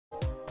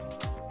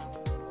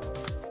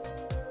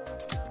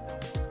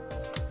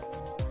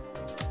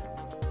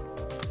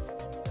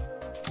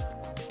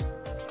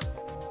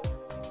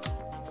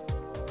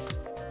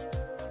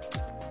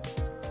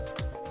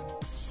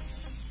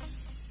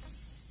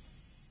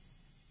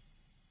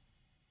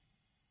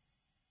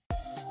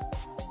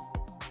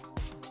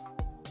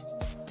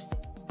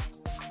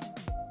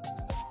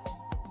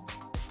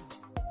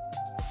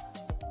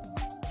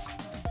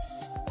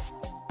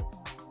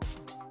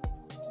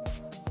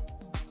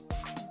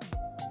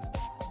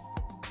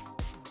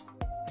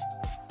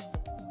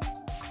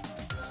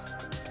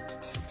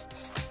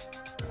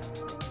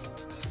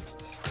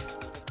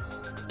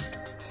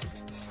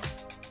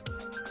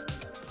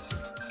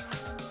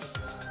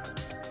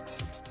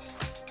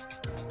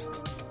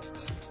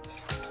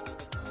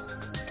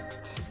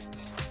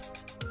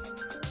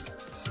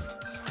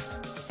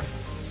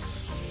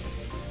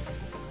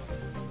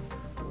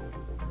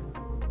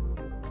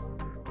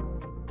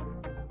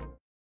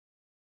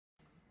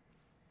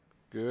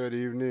Good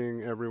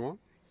evening, everyone.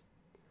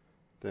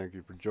 Thank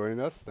you for joining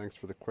us. Thanks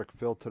for the quick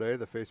fill today,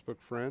 the Facebook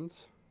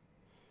friends.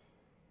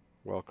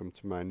 Welcome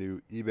to my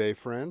new eBay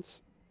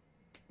friends.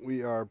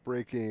 We are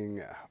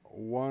breaking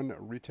one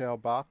retail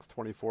box,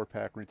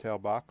 24-pack retail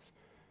box.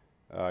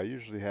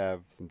 Usually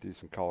have some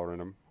decent color in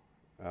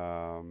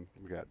them.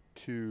 We got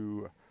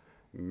two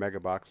mega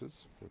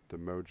boxes with the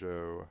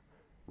Mojo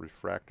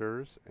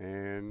refractors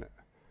and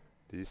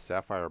the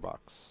Sapphire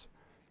box.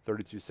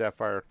 32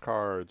 Sapphire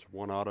cards,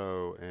 one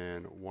auto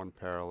and one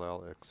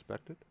parallel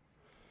expected.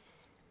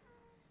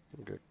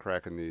 We'll get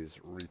cracking these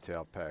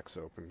retail packs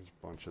open. There's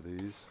a bunch of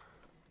these.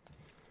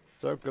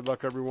 So good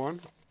luck, everyone.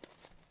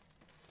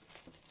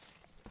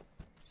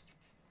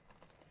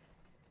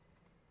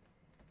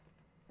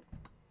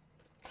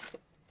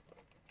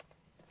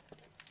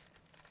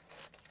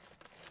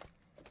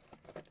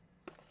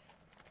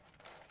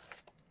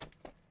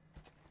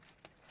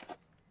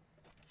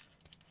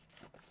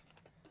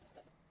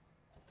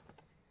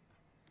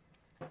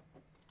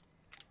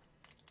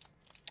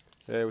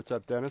 Hey, what's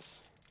up, Dennis?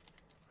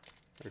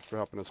 Thanks for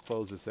helping us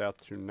close this out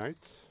tonight.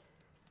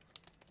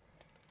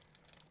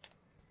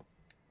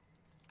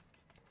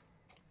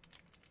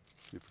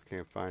 See if we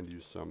can't find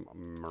you some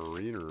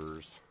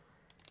Mariners.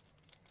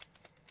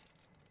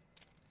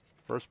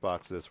 First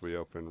box of this we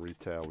opened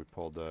retail. We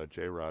pulled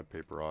J-Rod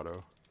paper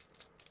auto.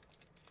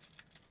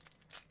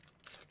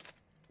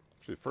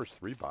 Actually, the first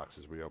three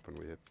boxes we opened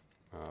we hit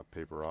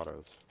paper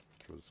autos,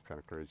 which was kind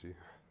of crazy.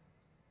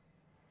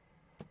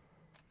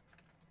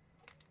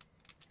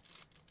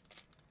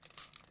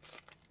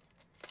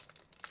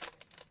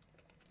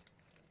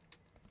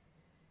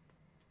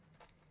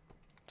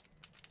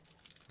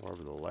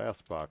 However, the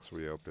last box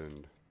we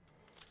opened,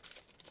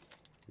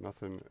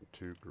 nothing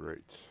too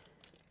great.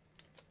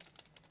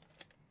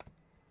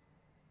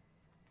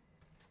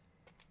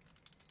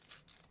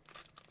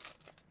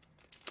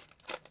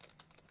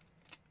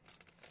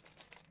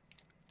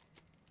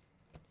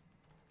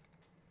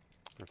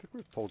 I think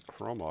we've pulled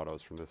chrome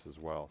autos from this as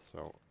well,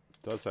 so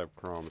it does have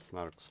chrome. It's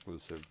not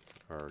exclusive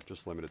or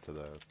just limited to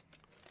the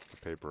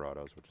paper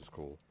autos, which is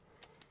cool.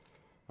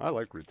 I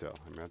like retail.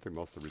 I mean, I think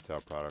most of the retail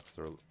products,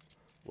 they're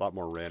a lot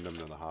more random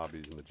than the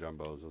hobbies and the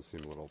jumbos. Those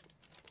seem a little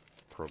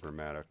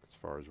programmatic as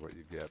far as what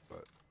you get,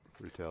 but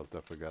retail's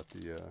definitely got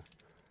the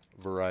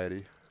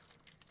variety.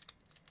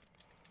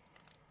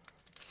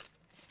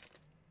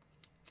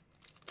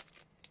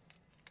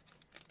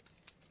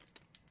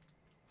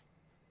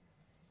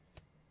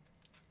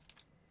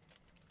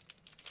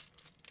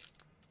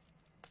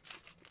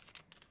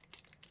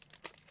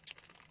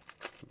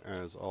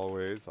 As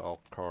always, all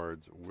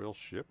cards will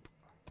ship.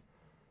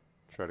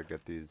 Try to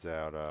get these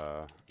out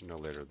no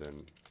later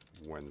than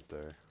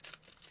Wednesday.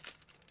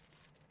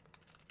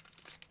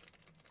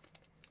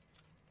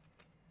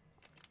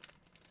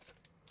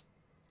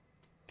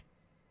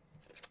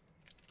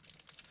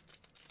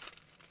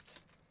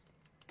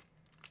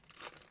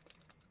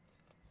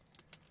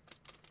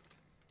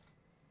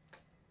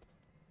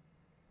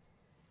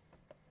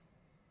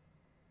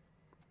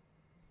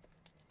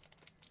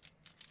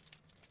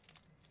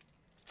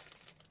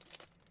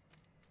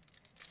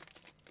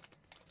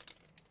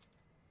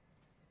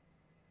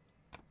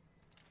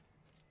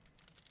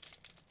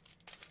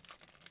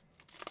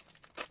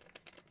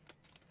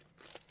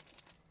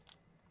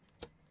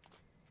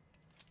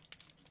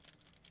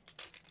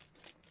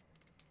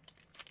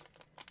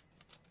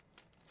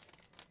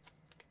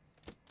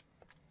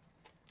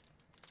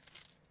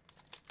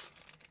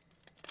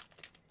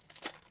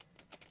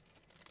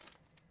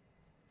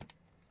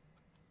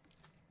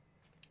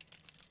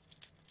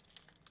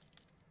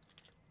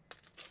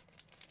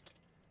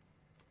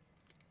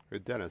 Hey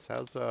Dennis,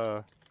 how's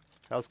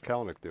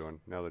Kalnick doing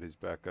now that he's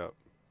back up?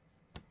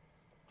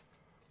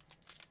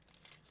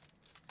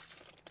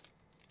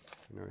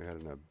 I know he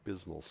had an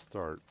abysmal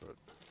start, but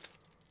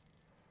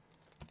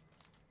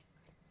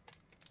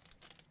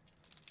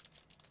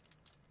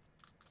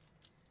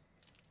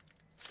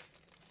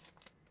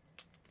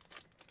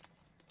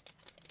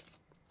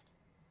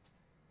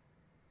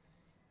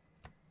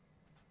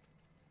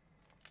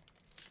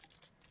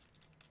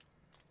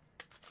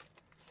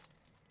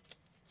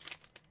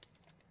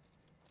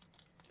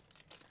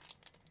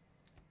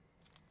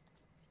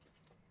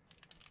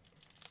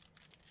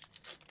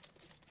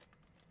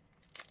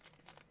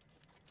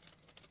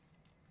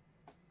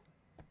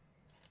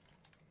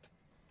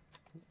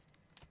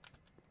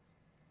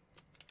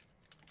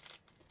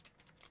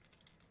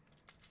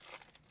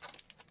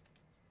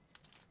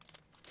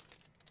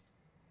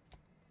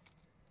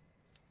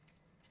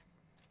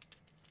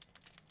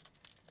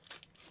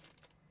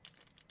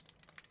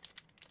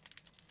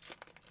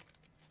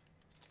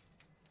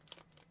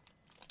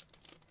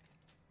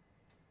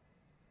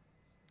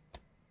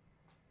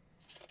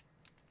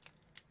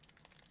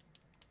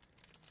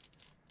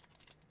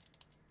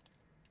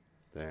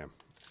damn.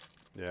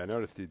 Yeah, I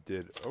noticed he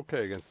did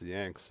okay against the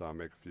Yanks, so I'll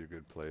make a few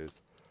good plays.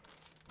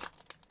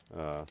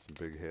 Some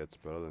big hits,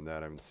 but other than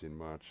that, I haven't seen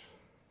much.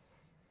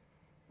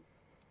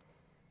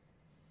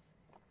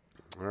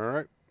 All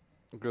right.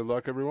 Good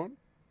luck, everyone.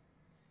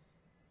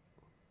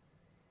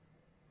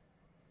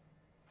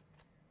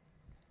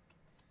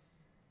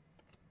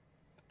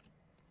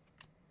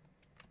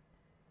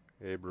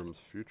 Abrams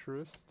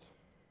Futurist.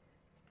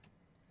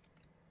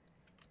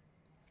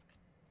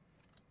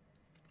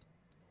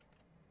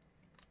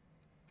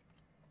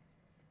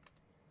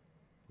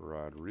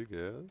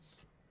 Rodriguez.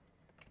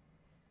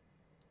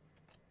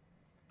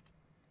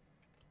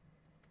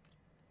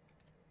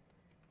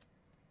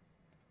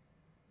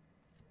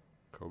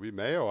 Kobe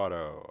Mayo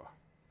auto.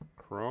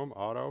 Chrome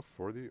auto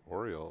for the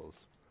Orioles.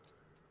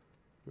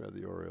 We have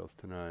the Orioles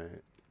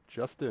tonight.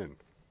 Justin.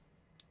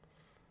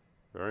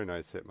 Very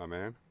nice hit, my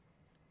man.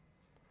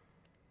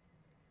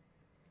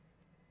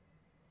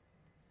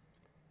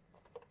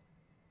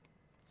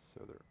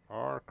 So there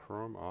are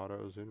Chrome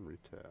autos in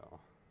retail.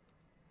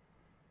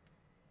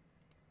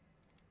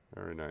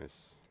 Very nice.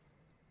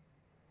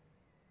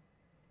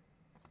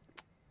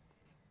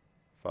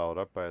 Followed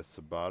up by a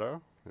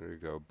Sabato. There you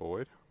go,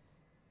 Boyd.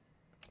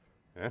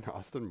 And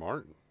Austin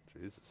Martin.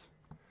 Jesus.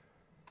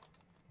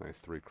 Nice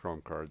 3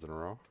 Chrome cards in a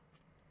row.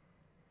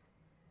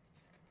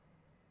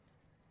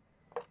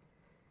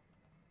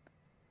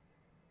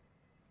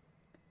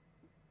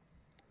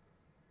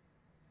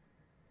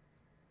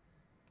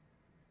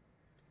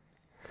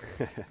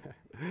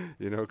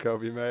 You know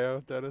Kobe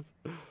Mayo, Dennis?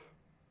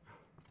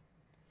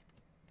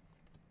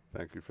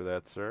 Thank you for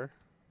that, sir.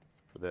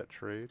 For that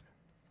trade.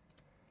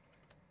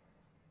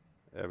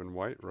 Evan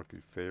White,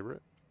 rookie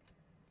favorite.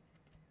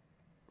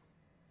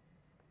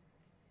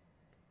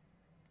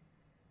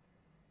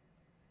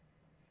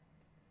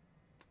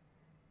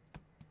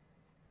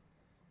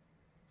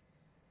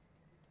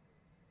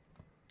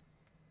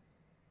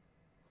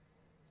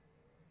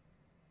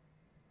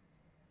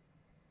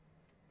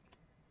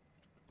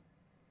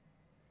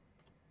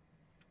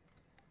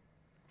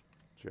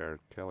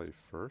 Jared Kelly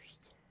first.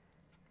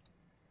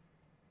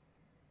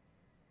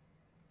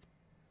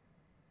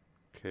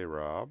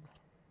 K-Rob.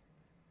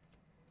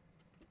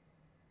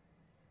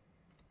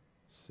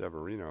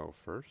 Severino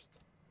first.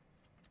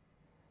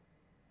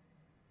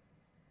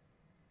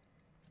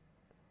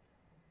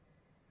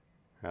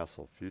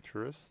 Hassel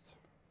Futurist.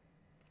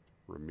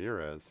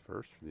 Ramirez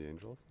first for the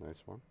Angels.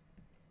 Nice one.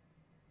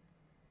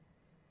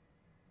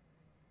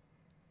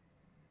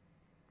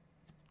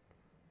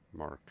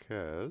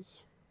 Marquez.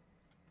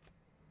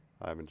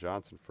 Ivan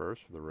Johnson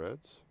first for the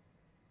Reds.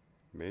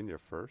 Mania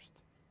first.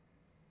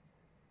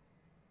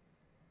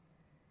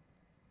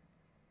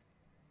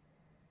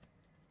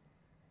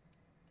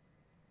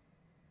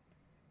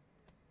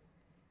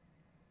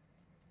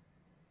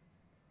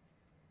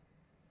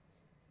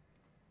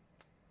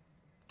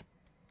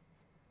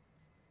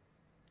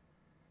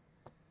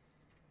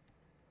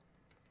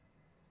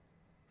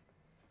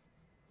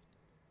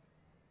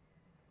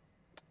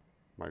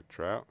 Mike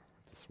Trout.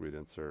 It's a sweet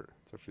insert.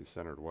 It's actually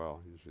centered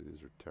well. Usually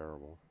these are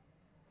terrible.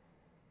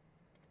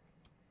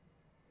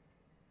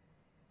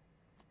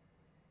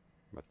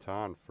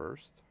 Matan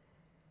first.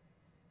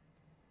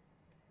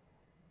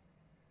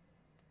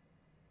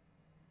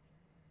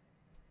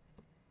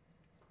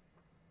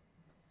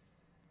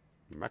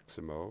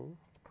 Maximo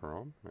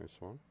Chrome. Nice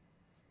one.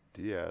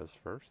 Diaz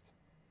first.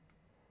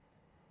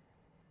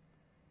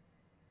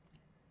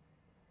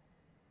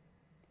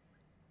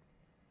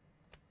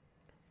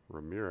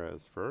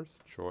 Ramirez first.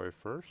 Choi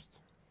first.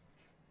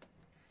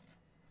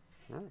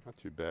 All right, not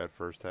too bad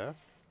first half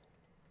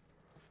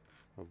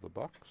of the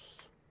Bucks.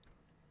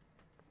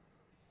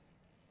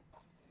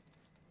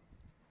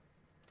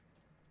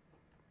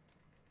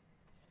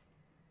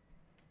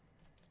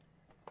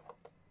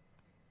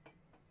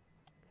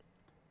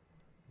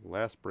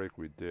 Last break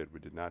we did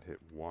not hit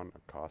one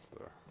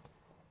Acosta.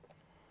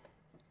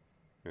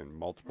 In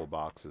multiple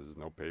boxes,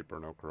 no paper,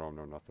 no chrome,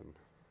 no nothing.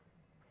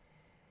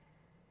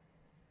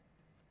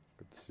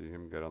 Good to see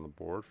him get on the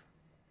board.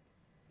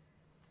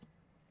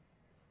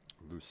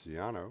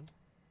 Luciano.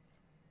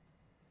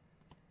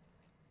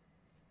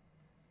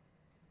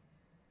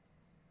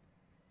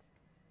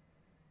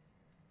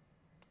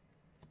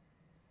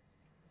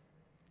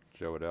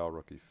 Joe Adell,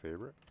 rookie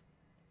favorite.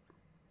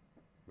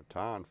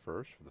 Matan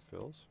first for the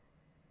Phils.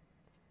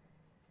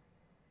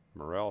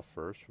 Morel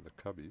first for the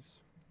Cubbies.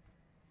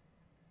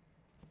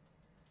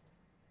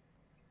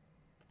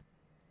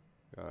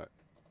 Got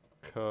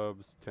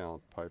Cubs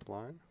talent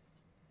pipeline.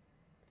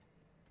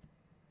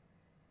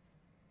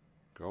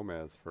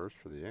 Gomez first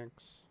for the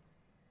Yanks.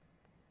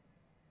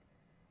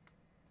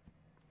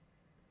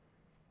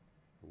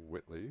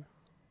 Whitley.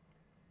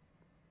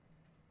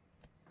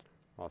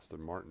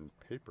 Austin Martin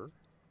paper.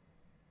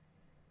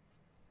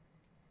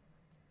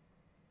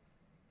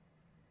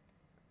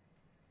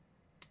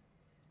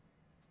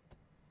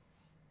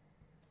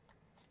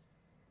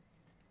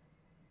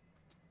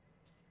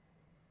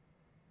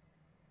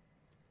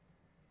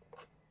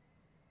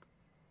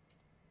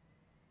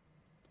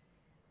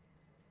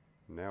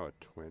 Now a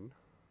twin.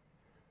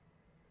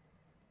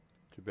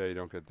 Too bad you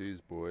don't get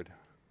these, Boyd.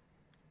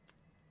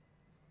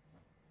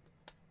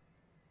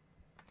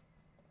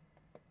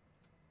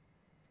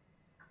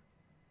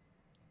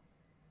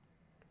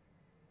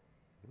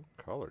 No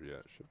color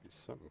yet. Should be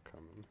something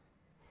coming.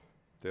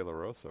 De La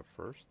Rosa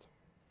first.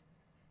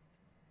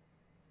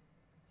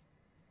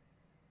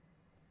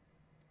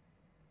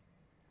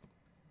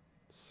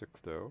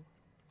 Sixto.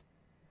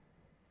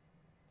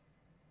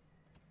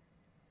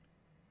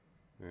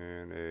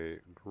 And a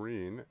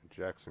green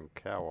Jackson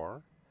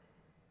Kowar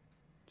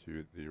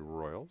to the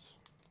Royals.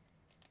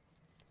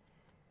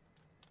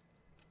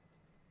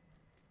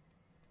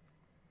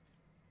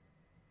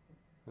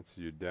 That's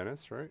you,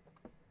 Dennis, right?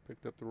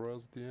 Picked up the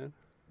Royals at the end.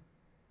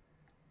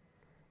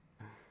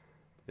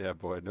 Yeah,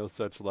 boy, no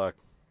such luck.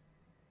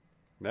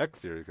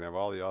 Next year, you can have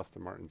all the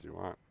Austin Martins you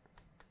want.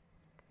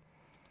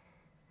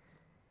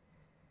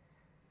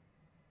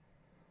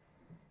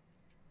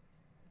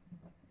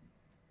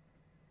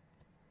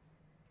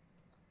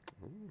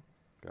 Ooh,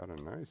 got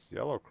a nice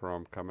yellow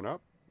chrome coming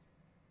up.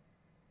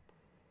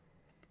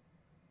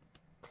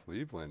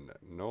 Cleveland,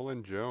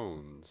 Nolan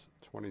Jones,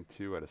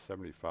 22 out of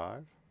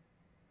 75.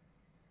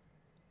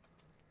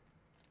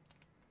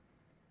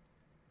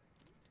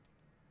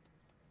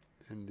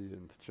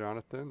 Indians,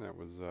 Jonathan, that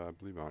was, I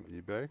believe, on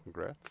eBay.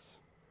 Congrats.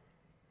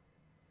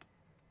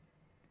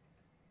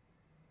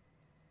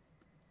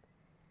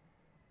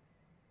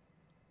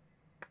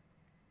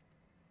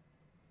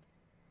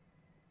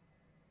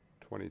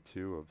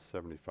 .22 of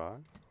 75.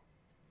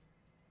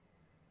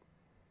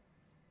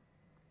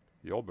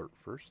 Yolbert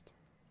first.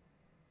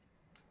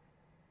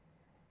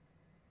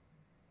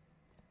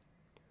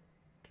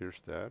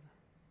 Kierstad.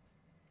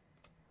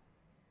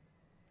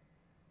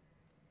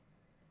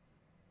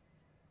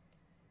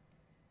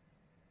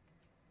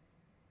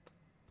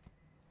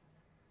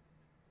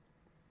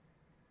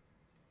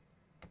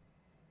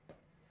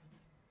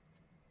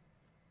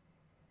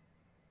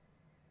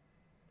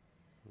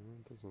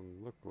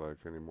 Doesn't look like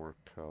any more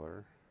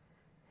color.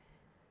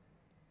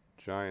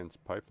 Giants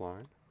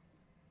Pipeline.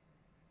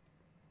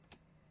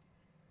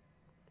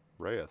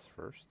 Reyes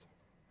first.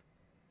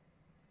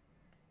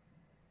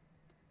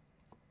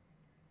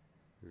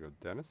 Here we go,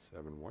 Dennis,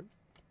 Evan White.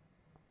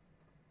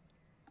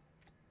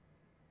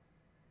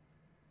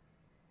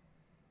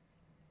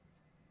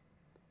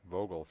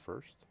 Vogel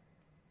first.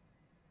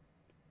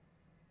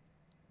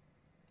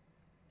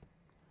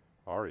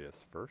 Arias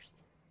first.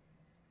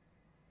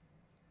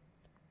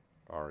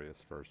 Arias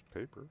first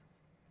paper.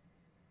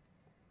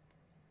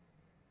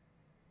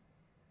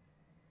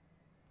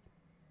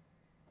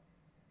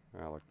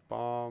 Alec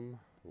Baum,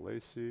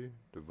 Lacey,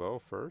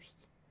 DeVoe first.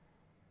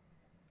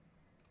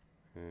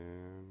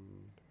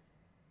 And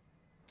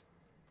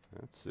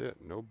that's it.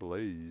 No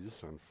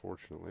Blaze,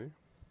 unfortunately.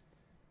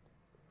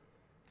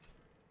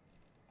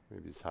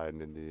 Maybe he's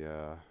hiding in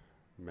the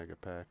mega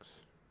packs.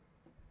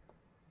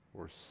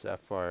 Or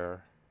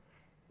Sapphire.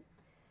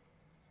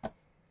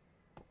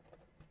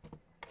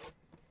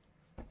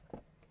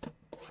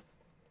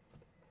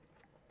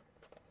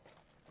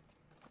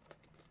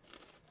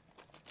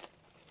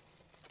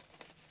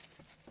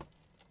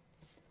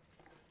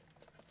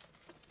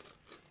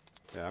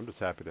 Yeah, I'm just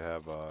happy to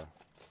have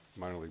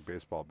minor league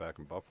baseball back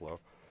in Buffalo.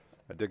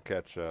 I did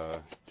catch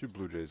 2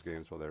 Blue Jays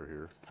games while they were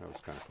here. That was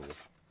kind of cool.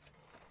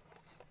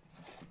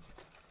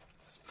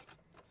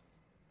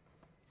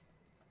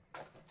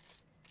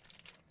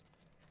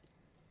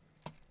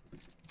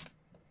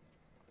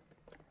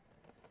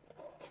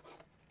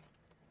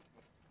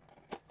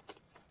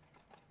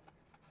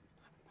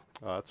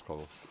 Oh, that's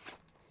cool.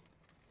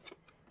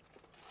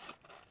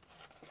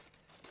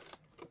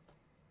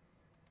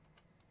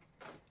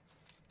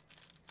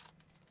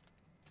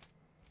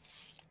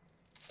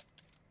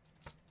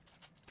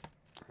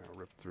 I'll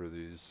rip through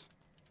these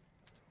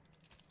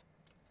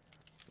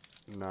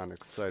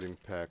non-exciting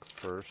packs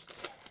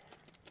first.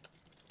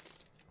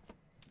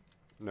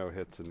 No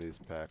hits in these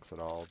packs at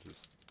all,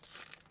 just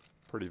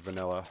pretty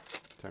vanilla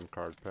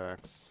 10-card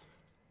packs.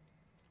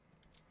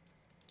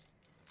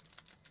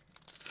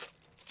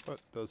 But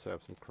does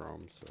have some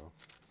chrome, so.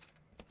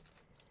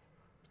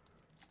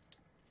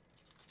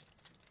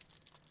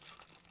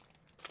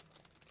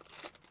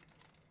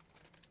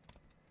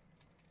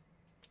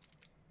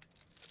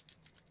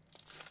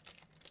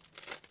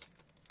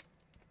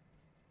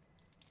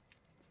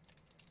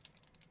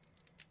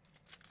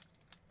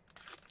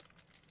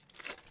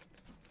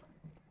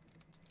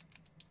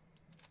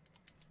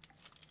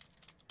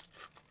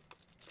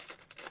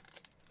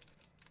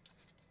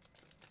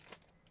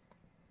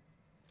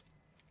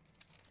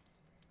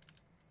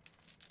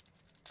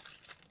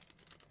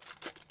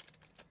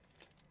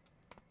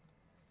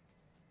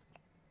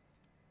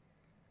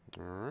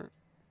 All right.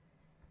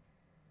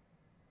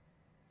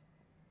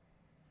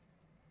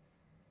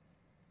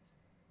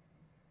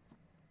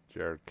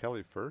 Jared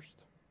Kelly first.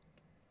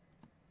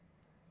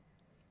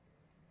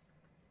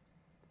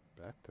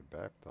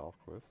 Back-to-back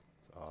Dahlquist.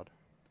 It's odd.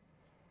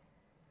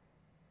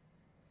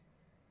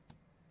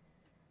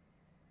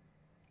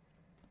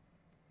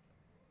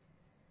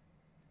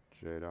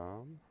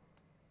 J-Dom.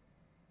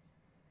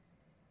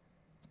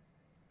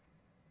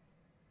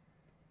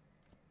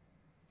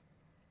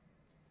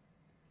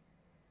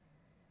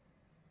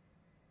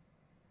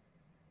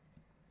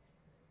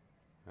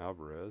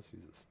 Alvarez,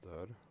 he's a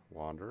stud.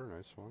 Wander,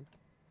 nice one.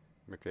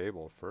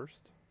 McAble first.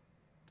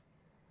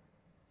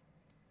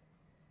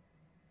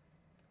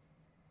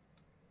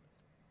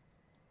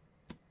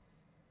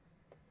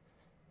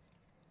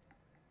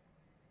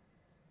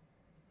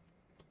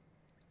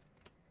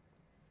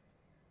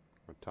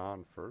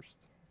 Matan first.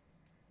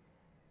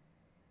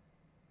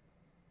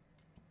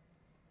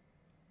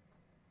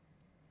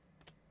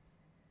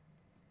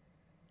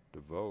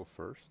 DeVoe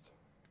first.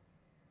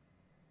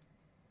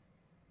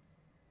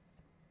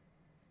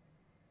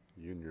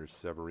 Junior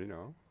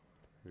Severino.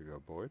 Here you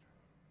go, Boyd.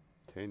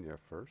 Tanya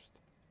first.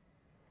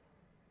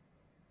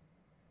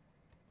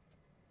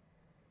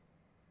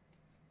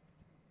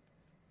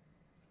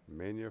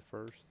 Mania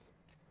first.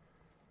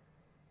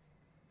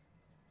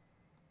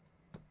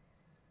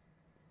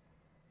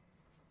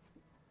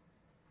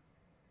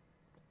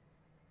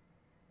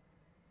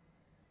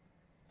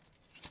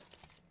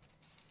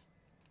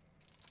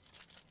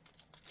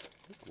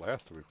 I think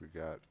last week we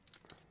got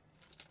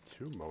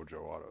 2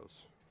 Mojo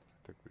autos.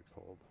 I think we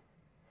pulled.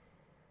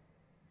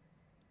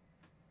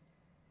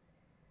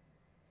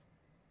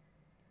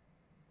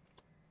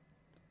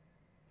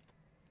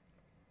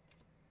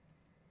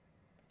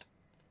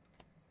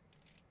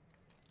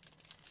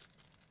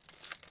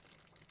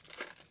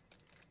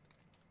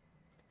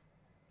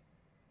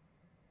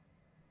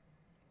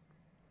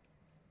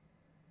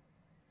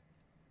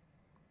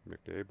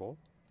 McAble.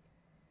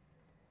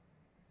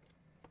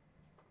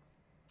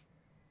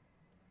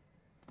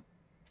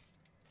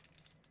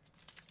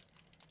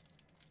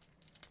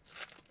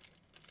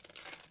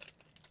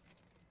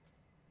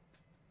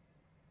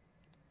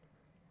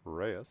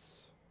 Reyes.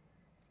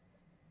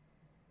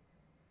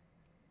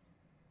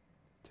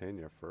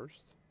 Tanya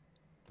first.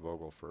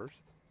 Vogel first.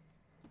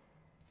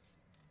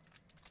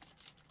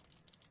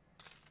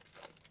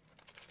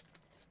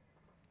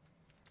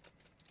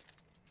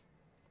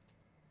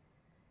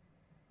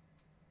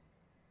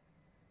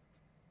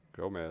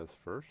 Gomez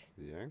first,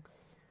 the Yanks.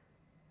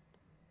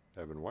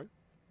 Evan White.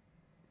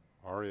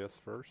 Arias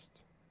first.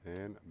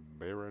 And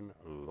Baron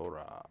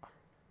Lora.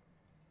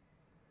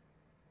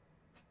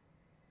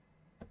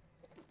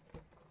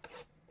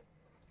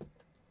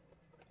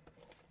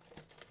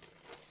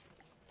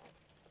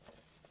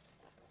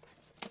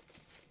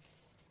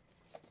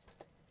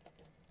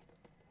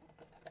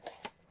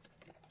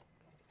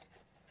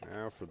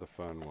 Now for the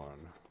fun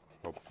one,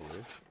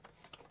 hopefully.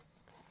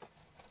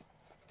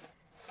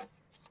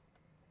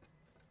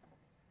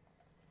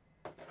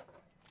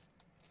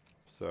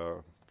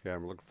 So, okay,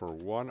 I'm looking for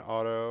 1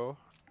 auto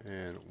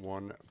and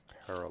 1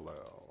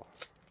 parallel.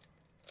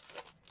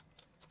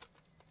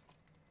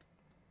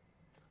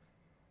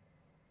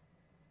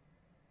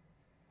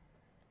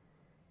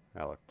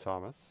 Alec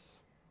Thomas,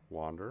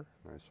 Wander,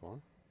 nice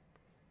one.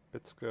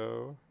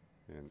 Bitsko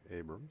and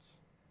Abrams.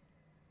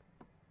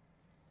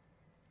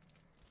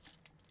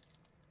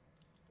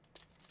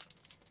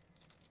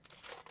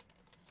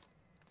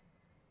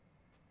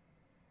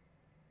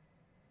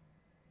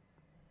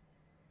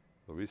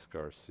 Luis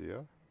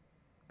Garcia,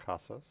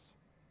 Casas,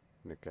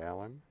 Nick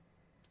Allen,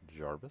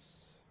 Jarvis.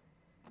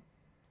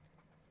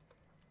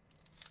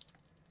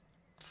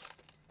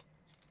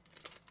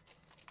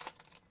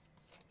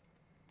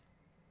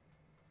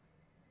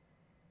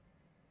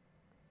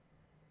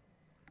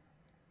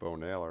 Bo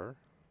Naylor,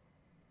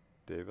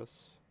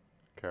 Davis,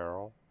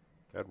 Carroll,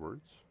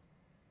 Edwards.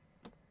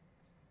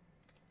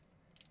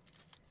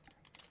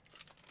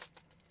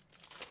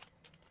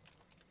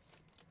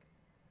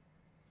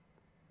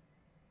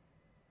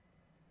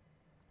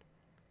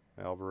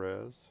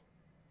 Alvarez,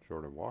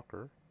 Jordan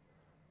Walker,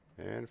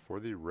 and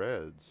for the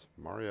Reds,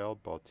 Mariel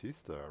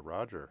Bautista,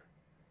 Roger,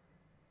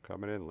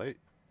 coming in late,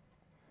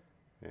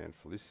 and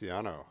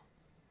Feliciano.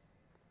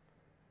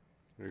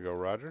 There you go,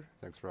 Roger.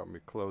 Thanks for helping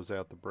me close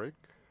out the break.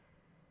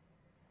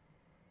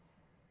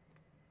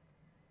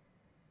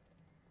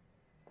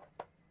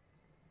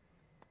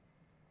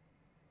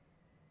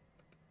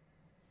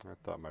 I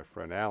thought my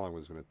friend Alan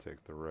was going to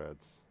take the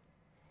Reds.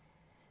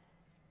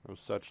 No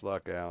such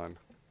luck, Alan.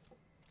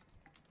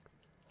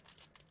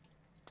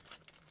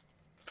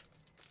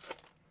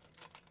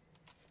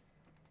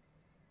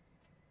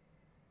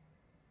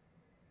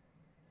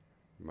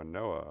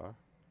 Manoa,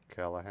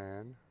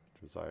 Callahan,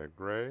 Josiah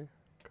Gray,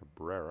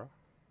 Cabrera.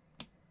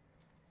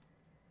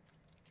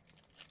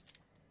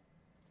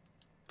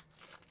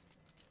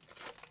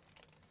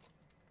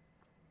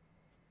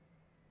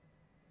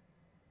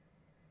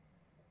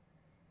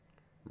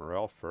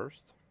 Morel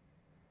first,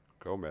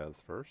 Gomez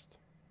first,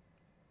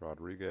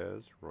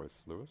 Rodriguez,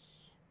 Royce Lewis.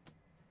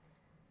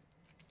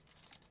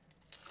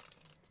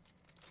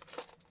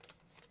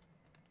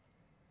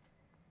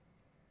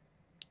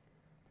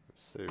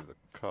 Save the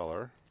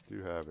color.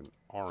 Do have an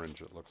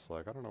orange, it looks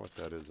like. I don't know what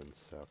that is in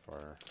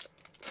Sapphire.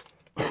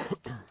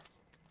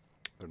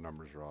 Their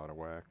numbers are out of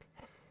whack.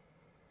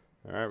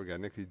 Alright, we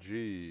got Nicky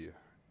G,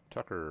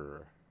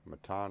 Tucker,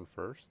 Matan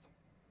first,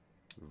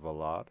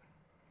 Vlad.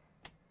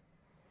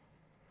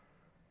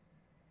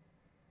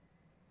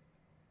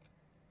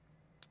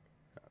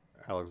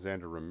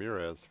 Alexander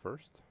Ramirez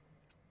first,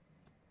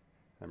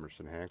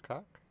 Emerson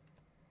Hancock,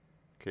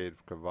 Cade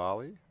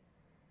Cavalli,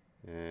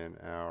 and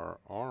our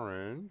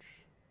orange.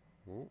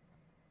 Ooh.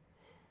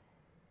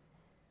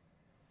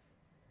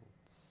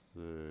 Let's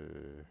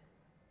see.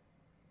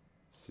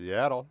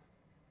 Seattle.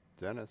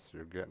 Dennis,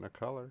 you're getting a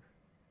color.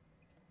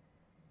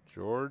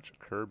 George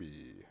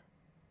Kirby.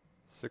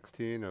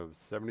 16 of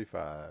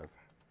 75.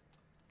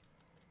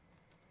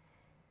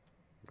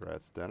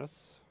 Congrats, Dennis.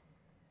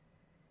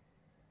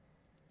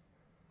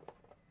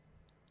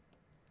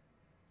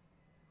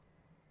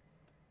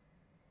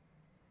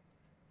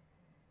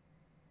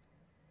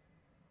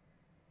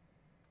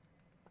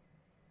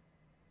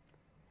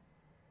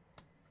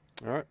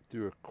 All right,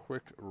 do a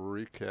quick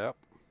recap.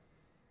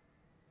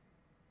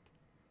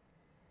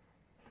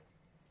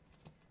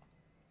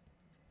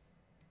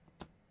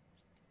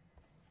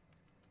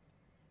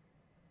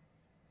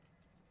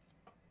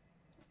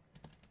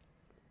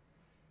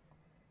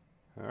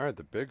 All right,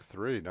 the big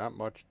three, not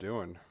much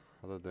doing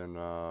other than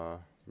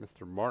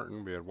Mr.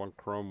 Martin. We had 1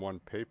 chrome, 1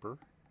 paper.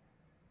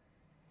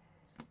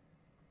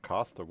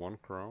 Costa, 1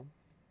 chrome.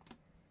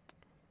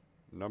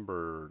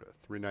 Numbered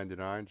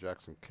 399,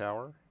 Jackson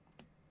Cower.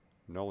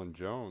 Nolan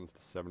Jones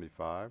to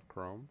 75,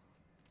 chrome.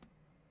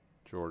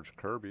 George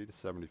Kirby to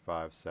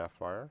 75,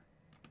 Sapphire.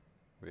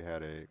 We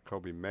had a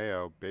Kobe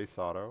Mayo base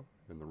auto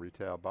in the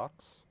retail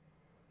box.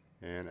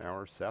 And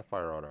our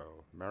Sapphire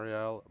auto,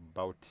 Mariel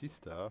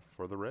Bautista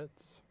for the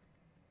Reds.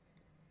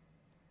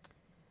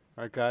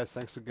 All right, guys,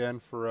 thanks again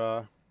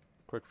for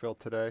quick fill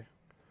today.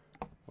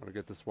 Want to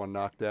get this one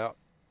knocked out.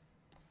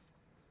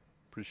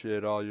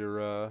 Appreciate all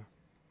your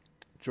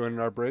joining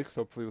our breaks.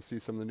 Hopefully we'll see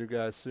some of the new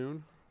guys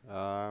soon.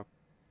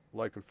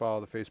 Like and follow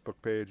the Facebook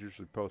page.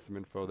 Usually post some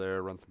info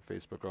there. Run some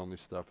Facebook-only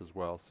stuff as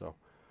well. So,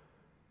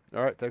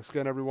 all right, thanks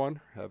again, everyone.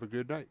 Have a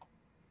good night.